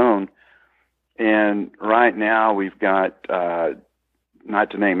of its own. And right now we've got,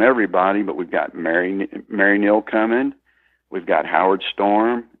 not to name everybody, but we've got Mary Neal coming. We've got Howard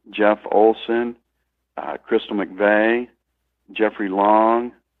Storm, Jeff Olson, Crystal McVeigh, Jeffrey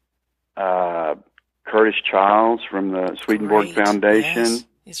Long, Curtis Childs from the Swedenborg Foundation. Yes.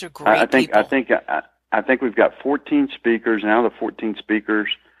 These are great people. I think we've got 14 speakers now. The 14 speakers,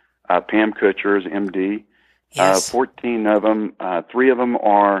 Pam Kutcher is MD. Yes. 14 of them, 3 of them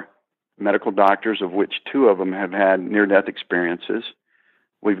are medical doctors, of which 2 of them have had near-death experiences.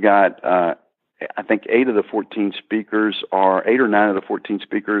 We've got, I think 8 or 9 of the 14 speakers are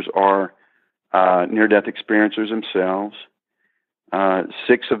near-death experiencers themselves.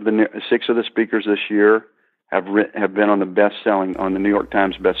 6 of the speakers this year have been on the New York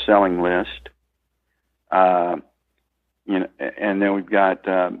Times best-selling list. And then we've got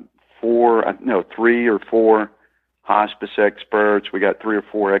 3 or 4 hospice experts. We got 3 or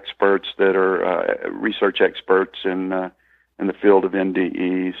 4 experts that are research experts in the field of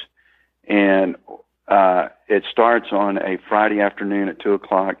NDEs, and it starts on a Friday afternoon at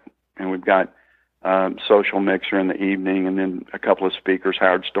 2:00, and we've got social mixer in the evening, and then a couple of speakers,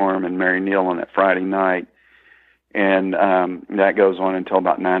 Howard Storm and Mary Neal, on that Friday night, and that goes on until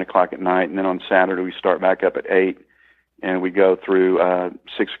about 9:00 at night, and then on Saturday we start back up at 8. And we go through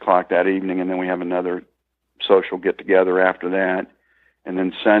 6:00 that evening, and then we have another social get-together after that. And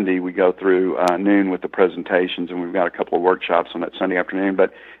then Sunday we go through noon with the presentations, and we've got a couple of workshops on that Sunday afternoon.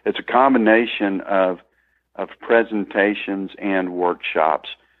 But it's a combination of presentations and workshops.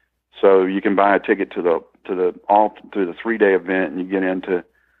 So you can buy a ticket to the 3-day event, and you get into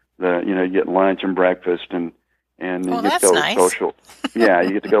you get lunch and breakfast, and you get to go to social. Yeah,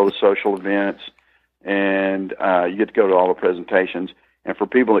 you get to go to social events. And you get to go to all the presentations. And for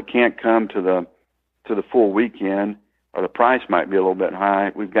people that can't come to the full weekend, or the price might be a little bit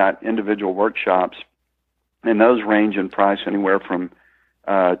high, we've got individual workshops, and those range in price anywhere from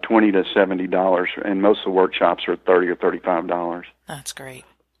 $20 to $70, and most of the workshops are $30 or $35. That's great.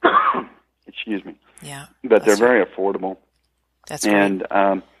 Excuse me. Yeah. But they're very affordable. That's great. And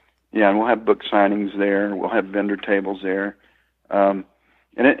and we'll have book signings there. We'll have vendor tables there.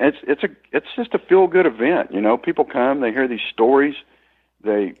 And it's just a feel-good event. People come, they hear these stories,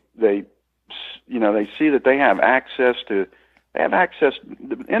 they see that they have access. The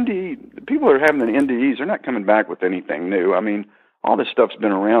NDE, the people that are having the NDEs, they're not coming back with anything new. I mean, all this stuff's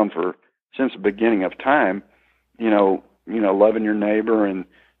been around since the beginning of time. Loving your neighbor and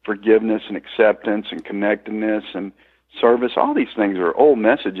forgiveness and acceptance and connectedness and service. All these things are old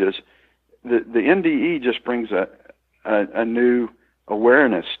messages. The NDE just brings a new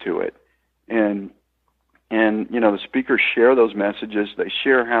awareness to it, and the speakers share those messages. They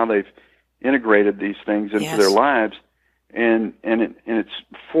share how they've integrated these things into their lives, and it's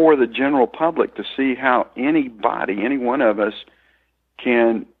for the general public to see how any one of us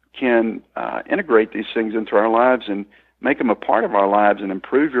can integrate these things into our lives and make them a part of our lives and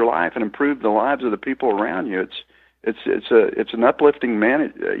improve your life and improve the lives of the people around you. It's an uplifting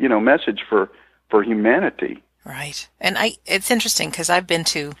message for humanity. Right. And it's interesting because I've been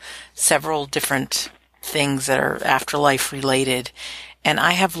to several different things that are afterlife related, and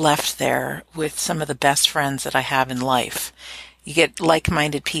I have left there with some of the best friends that I have in life. You get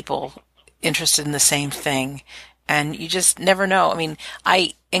like-minded people interested in the same thing, and you just never know. I mean,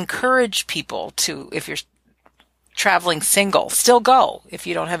 I encourage people to, if you're traveling single, still go if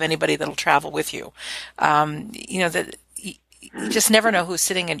you don't have anybody that'll travel with you. That you just never know who's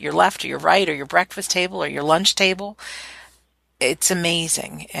sitting at your left or your right or your breakfast table or your lunch table. It's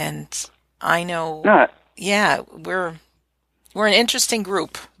amazing. And I know, we're an interesting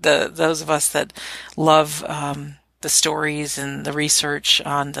group. Those of us that love, the stories and the research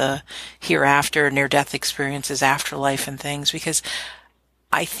on the hereafter, near-death experiences, afterlife and things, because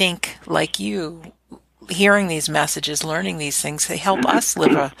I think, like you, hearing these messages, learning these things, they help us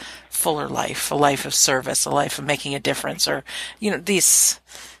live a fuller life, a life of service, a life of making a difference, or, these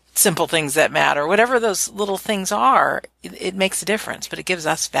simple things that matter. Whatever those little things are, it makes a difference, but it gives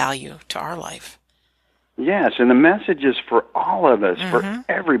us value to our life. Yes, and the message is for all of us, for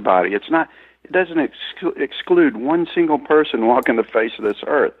everybody. It doesn't exclude one single person walking the face of this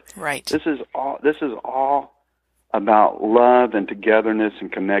earth. Right. This is all about love and togetherness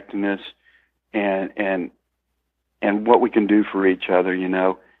and connectedness, and what we can do for each other.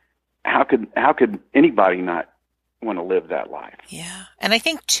 How could anybody not want to live that life? Yeah, and I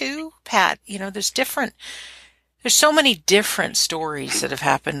think too, Pat, there's so many different stories that have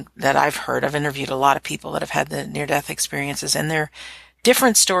happened that I've heard. I've interviewed a lot of people that have had the near-death experiences, and they're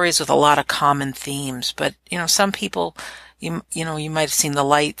different stories with a lot of common themes. But some people, you might have seen the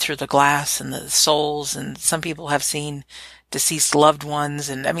light through the glass and the souls, and some people have seen deceased loved ones,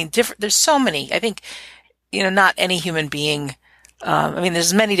 and I mean, there's so many. I think, not any human being.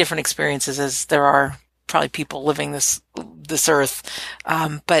 There's many different experiences as there are probably people living this earth,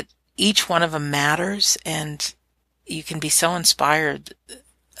 but each one of them matters, and you can be so inspired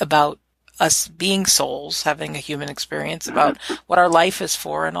about us being souls, having a human experience, about what our life is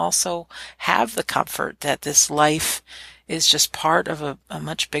for, and also have the comfort that this life is just part of a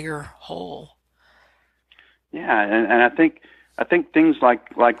much bigger whole. Yeah, and I think things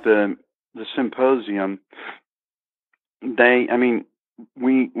like the symposium,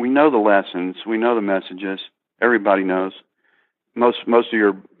 we know the lessons, we know the messages. Everybody knows. Most of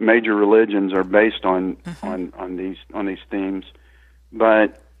your major religions are based on these themes,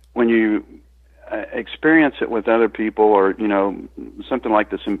 but when you experience it with other people, or something like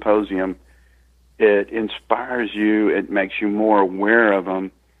the symposium, it inspires you. It makes you more aware of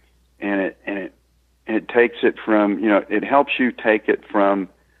them, and it takes it from it helps you take it from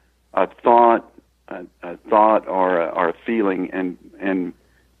a thought or a feeling, and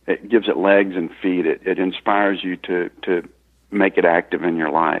it gives it legs and feet. It inspires you to make it active in your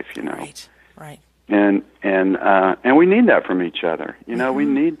life, Right. And we need that from each other. We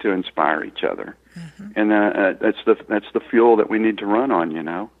need to inspire each other, and that's the fuel that we need to run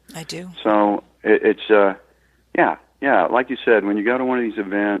on. I do. So it's like you said, when you go to one of these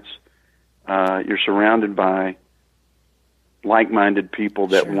events, you're surrounded by like-minded people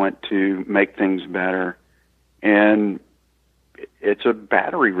that want to make things better, and it's a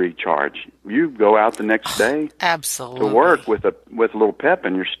battery recharge. You go out the next day absolutely to work with a little pep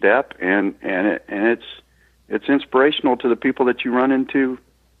in your step, and it's inspirational to the people that you run into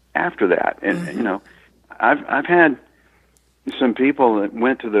after that. And I've had some people that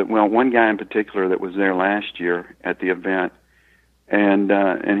went to one guy in particular that was there last year at the event, and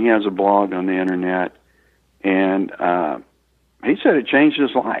he has a blog on the internet, and he said it changed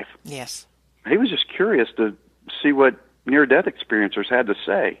his life. Yes. He was just curious to see what near-death experiencers had to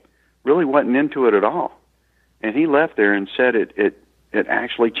say. Really wasn't into it at all. And he left there and said it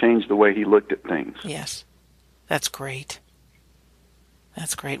actually changed the way he looked at things. Yes. That's great.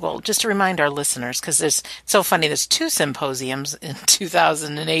 That's great. Well, just to remind our listeners, because it's so funny, there's two symposiums in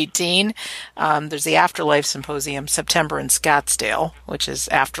 2018. There's the Afterlife Symposium, September in Scottsdale, which is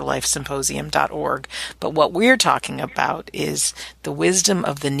afterlifesymposium.org. But what we're talking about is the Wisdom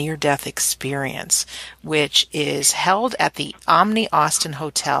of the Near-Death Experience, which is held at the Omni Austin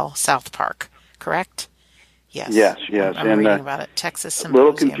Hotel, South Park, correct? Yes. Yes. I'm reading about it. Texas A Symposium.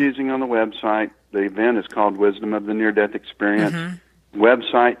 little confusing on the website. The event is called Wisdom of the Near-Death Experience. Mm-hmm.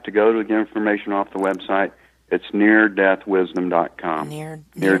 Website, to go to get information off the website, it's neardeathwisdom.com.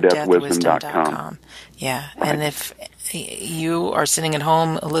 Neardeathwisdom.com. Yeah. Right. And if you are sitting at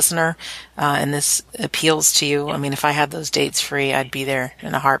home, a listener, and this appeals to you, I mean, if I had those dates free, I'd be there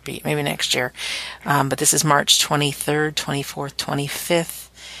in a heartbeat, maybe next year. But this is March 23rd, 24th, 25th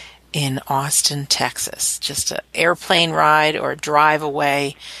in Austin, Texas. Just an airplane ride or a drive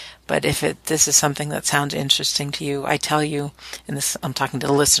away. But if this is something that sounds interesting to you, I tell you, and this, I'm talking to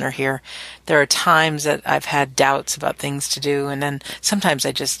the listener here, there are times that I've had doubts about things to do, and then sometimes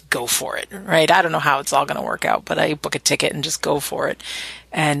I just go for it, right? I don't know how it's all going to work out, but I book a ticket and just go for it.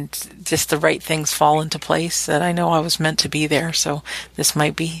 And just the right things fall into place that I know I was meant to be there. So this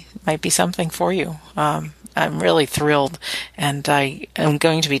might be something for you. I'm really thrilled, and I am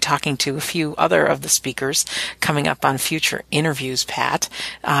going to be talking to a few other of the speakers coming up on future interviews, Pat,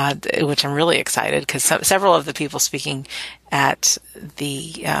 which I'm really excited because several of the people speaking at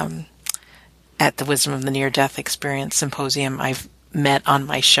the Wisdom of the Near-Death Experience Symposium I've met on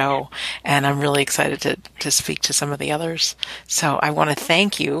my show, and I'm really excited to speak to some of the others. So I want to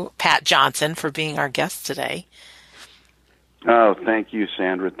thank you, Pat Johnson, for being our guest today. Oh, thank you,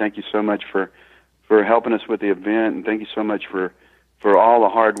 Sandra. Thank you so much for helping us with the event, and thank you so much for all the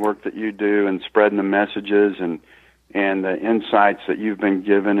hard work that you do and spreading the messages and the insights that you've been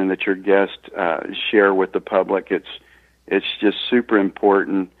given and that your guests share with the public. It's just super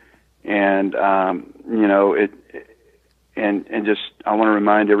important, and just I want to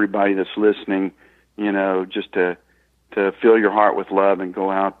remind everybody that's listening, just to fill your heart with love and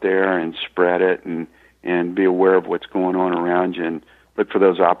go out there and spread it and be aware of what's going on around you and look for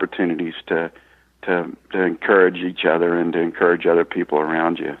those opportunities to encourage each other and to encourage other people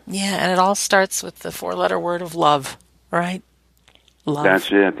around you. Yeah, and it all starts with the 4-letter word of love, right? Love.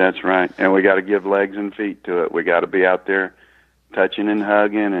 That's it. That's right. And we got to give legs and feet to it. We got to be out there touching and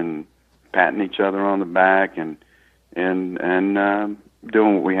hugging and patting each other on the back and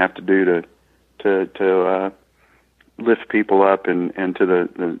doing what we have to do to lift people up and to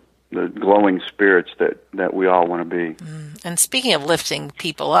the glowing spirits that we all want to be. And speaking of lifting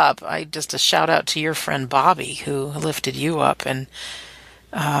people up, just a shout out to your friend Bobby, who lifted you up and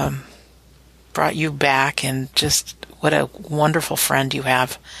brought you back, and just what a wonderful friend you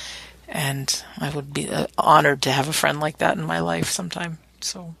have. And I would be honored to have a friend like that in my life sometime.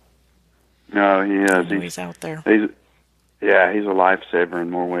 So, no, he is. He's out there. He's a lifesaver in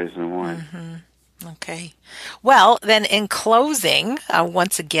more ways than one. Mm-hmm. Okay. Well, then in closing,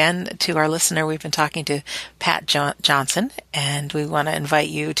 once again, to our listener, we've been talking to Pat Johnson, and we want to invite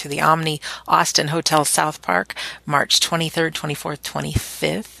you to the Omni Austin Hotel South Park, March 23rd, 24th,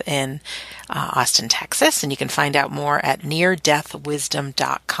 25th in Austin, Texas. And you can find out more at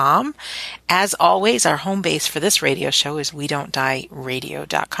neardeathwisdom.com. As always, our home base for this radio show is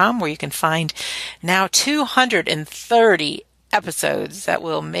WeDon'tDieRadio.com, where you can find now 230 episodes that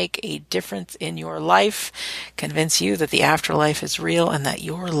will make a difference in your life, convince you that the afterlife is real and that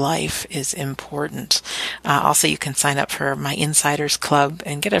your life is important. Also, you can sign up for my Insiders Club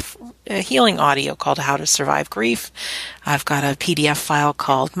and get a healing audio called How to Survive Grief. I've got a PDF file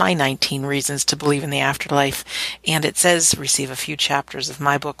called My 19 Reasons to Believe in the Afterlife, and it says receive a few chapters of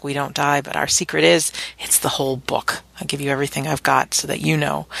my book, We Don't Die, but our secret is it's the whole book. I give you everything I've got so that you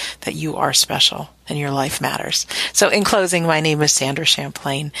know that you are special and your life matters. So in closing, my name is Sandra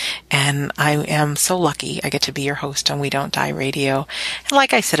Champlain, and I am so lucky I get to be your host on We Don't Die Radio. And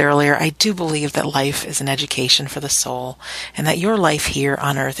like I said earlier, I do believe that life is an education for the soul and that your life here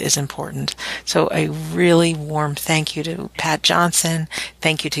on earth is important. So a really warm thank you to Pat Johnson.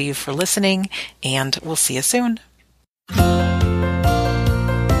 Thank you to you for listening, and we'll see you soon.